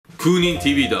クーニン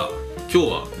TV だ。今日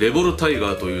はレボルタイ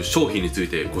ガーという商品につい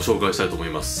てご紹介したいと思い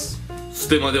ます。ス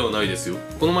テマではないですよ。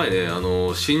この前ね、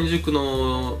新宿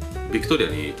のビクトリア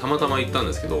にたまたま行ったん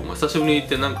ですけど、久しぶりに行っ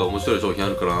てなんか面白い商品あ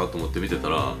るかなと思って見てた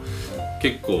ら、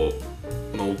結構、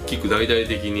大きく大々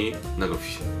的になんか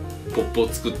ポップを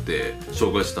作って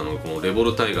紹介してたのがこのレボ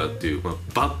ルタイガーっていう、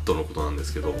バットのことなんで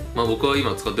すけど、僕は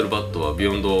今使ってるバットはビ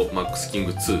ヨンドマックスキン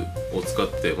グ2を使っ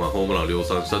て、ホームランを量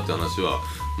産したって話は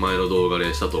前の動画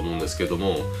でしたと思うんですけど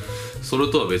も、それ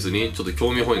とは別にちょっと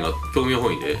興味本位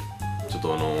でちょっ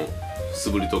と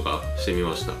素振りとかしてみ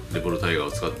ました。レボルタイガー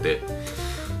を使って。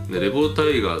でレボルタ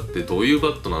イガーってどういうバ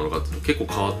ットなのかっていうの結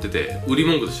構変わってて、売り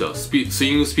文句としてはス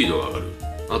イングスピードが上がる、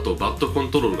あとバットコ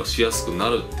ントロールがしやすくな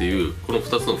るっていうこの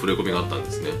2つの触れ込みがあったん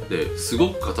ですね。ですご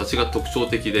く形が特徴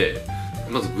的で、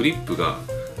まずグリップが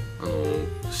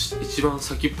一番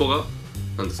先っぽが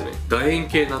なんですね、楕円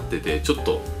形になってて、ちょっ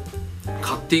と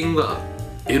カッティングが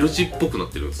L 字っぽくな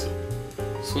ってるんですよ。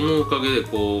そのおかげで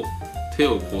こう手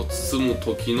をこう包む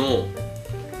時の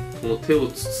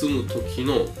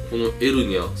この L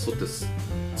に沿って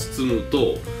包む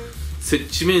と接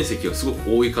地面積がすご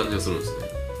く多い感じがするんです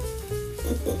ね。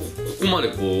ここまで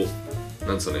こう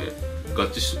なんですかね、合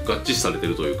致されて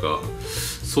るというか、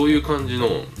そういう感じ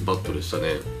のバットでした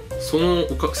ね。その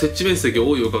接地面積が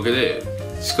多いおかげで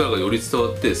力がより伝わ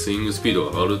ってスイングスピード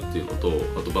が上がるっていうのと、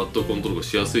あとバットコントロールが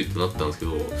しやすいってなったんですけ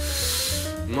ど、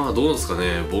どうですか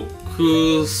ね、僕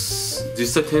実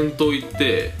際店頭行っ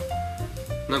て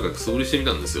なんか素振りしてみ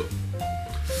たんですよ。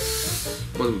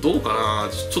でもどうかな、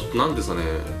ちょっとなんですかね、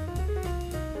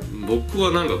僕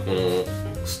はなんかこの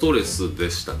ストレスで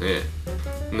したね。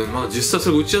実際そ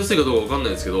れが打ちやすいかどうかわかんな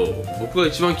いですけど、僕が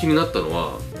一番気になったの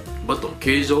はバットの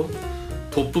形状、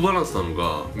トップバランスなの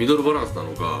かミドルバランスな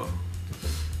のか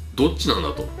どっちなん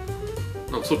だと。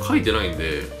なんかそれ書いてないん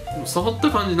で、触った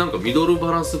感じなんかミドル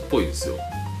バランスっぽいんですよ。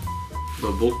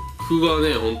僕は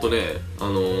ね、ほんとね、ト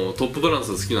ップバラン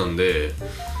ス好きなんで、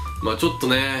ちょっと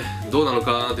ねどうなの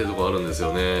かなっていうところあるんです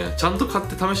よね。ちゃんと買っ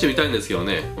て試してみたいんですけど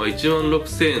ね、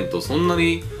16,000円とそんな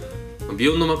にビ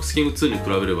ヨンドマックスキング2に比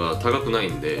べれば高くない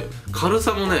んで、軽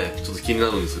さもねちょっと気にな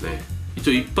るんですよね。一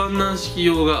応一般軟式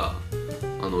用が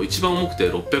一番重くて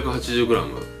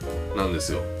 680g なんで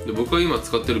すよ。で僕が今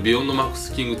使ってるビヨンドマック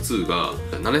スキング2が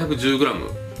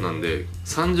 710g なんで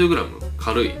 30g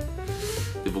軽い。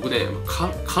で僕ね、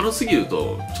軽すぎる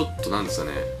とちょっとなんですか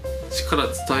ね、力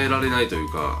伝えられないとい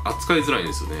うか扱いづらいん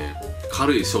ですよね。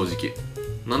軽い、正直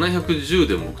710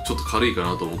でもちょっと軽いか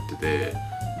なと思ってて、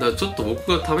だからちょっと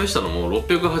僕が試したのも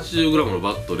 680g の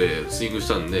バットでスイングし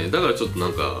たんで、だからちょっとな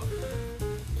んか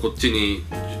こっち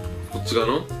側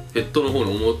のヘッドの方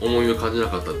に重みを感じな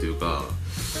かったっていうか、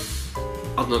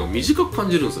あとなんか短く感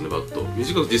じるんですよね。バット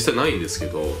短く実際ないんですけ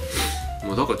ど、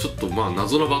だからちょっと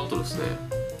謎なバットですね。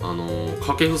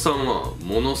掛布さんは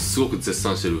ものすごく絶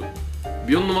賛してる。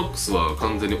ビヨンドマックスは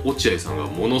完全に落合さんが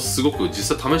ものすごく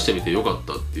実際試してみてよかっ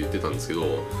たって言ってたんですけど、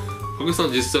掛布さ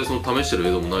ん実際その試してる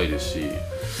映像もないですし、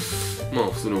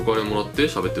普通にお金もらって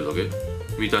喋ってるだけ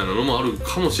みたいなのもある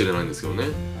かもしれないんですけどね。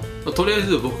とりあえ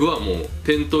ず僕はもう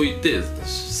店頭行って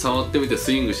触ってみて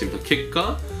スイングしてみた結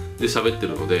果で喋って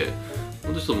るので、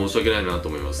本当にちょっと申し訳ないなと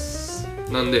思います。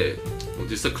なんで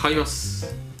実際買いま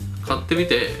す。買ってみ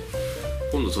て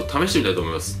今度ちょっと試してみたいと思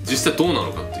います。実際どうな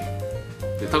のかってい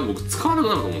う。で多分僕使わなく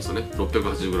なると思うんですよね。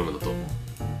 680g だと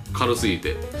軽すぎ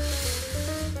て。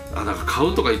だから買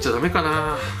うとか言っちゃダメか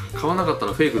な。買わなかった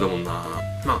らフェイクだもんな。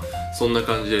そんな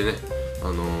感じでね、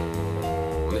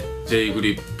J グ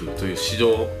リップという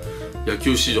野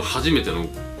球史上初めての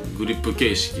グリップ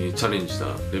形式にチャレンジした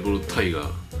レボルタイガー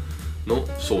の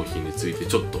商品について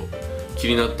ちょっと気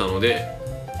になったので、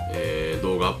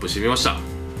動画アップしてみました。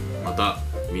また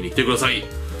見に来てください。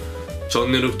チャ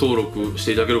ンネル登録し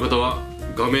ていただける方は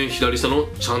画面左下の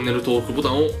チャンネル登録ボタ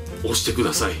ンを押してく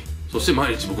ださい。そして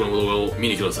毎日僕の動画を見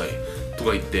に来てくださいと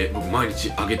か言って僕毎日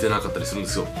上げてなかったりするんで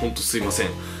すよ。ほんとすいません。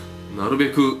なるべ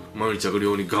く毎日上げる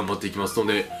ように頑張っていきますの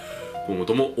で、今後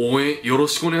とも応援よろ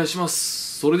しくお願いしま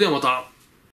す。それではまた。